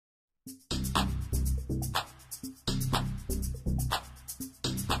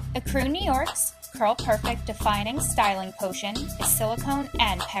ECRU New York's CURLperfect Defining Styling Potion is silicone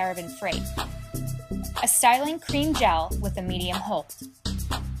and paraben-free. A styling cream gel with a medium hold.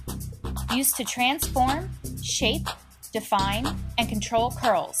 Used to transform, shape, define, and control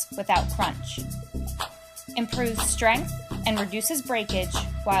curls without crunch. Improves strength and reduces breakage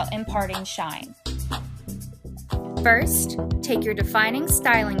while imparting shine. First, take your defining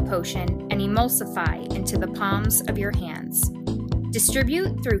styling potion and emulsify into the palms of your hands.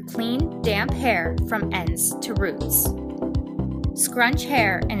 Distribute through clean, damp hair from ends to roots. Scrunch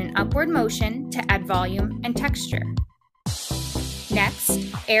hair in an upward motion to add volume and texture. Next,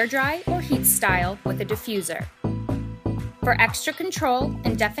 air dry or heat style with a diffuser. For extra control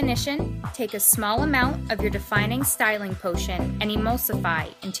and definition, take a small amount of your defining styling potion and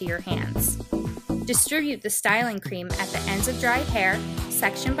emulsify into your hands. Distribute the styling cream at the ends of dry hair,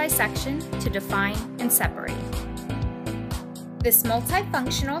 section by section, to define and separate. This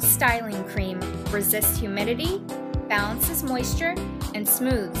multifunctional styling cream resists humidity, balances moisture, and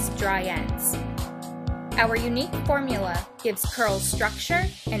smooths dry ends. Our unique formula gives curls structure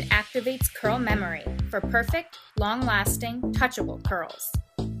and activates curl memory for perfect, long-lasting, touchable curls.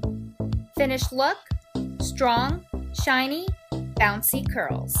 Finished look: strong, shiny, bouncy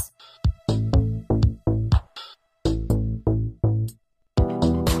curls.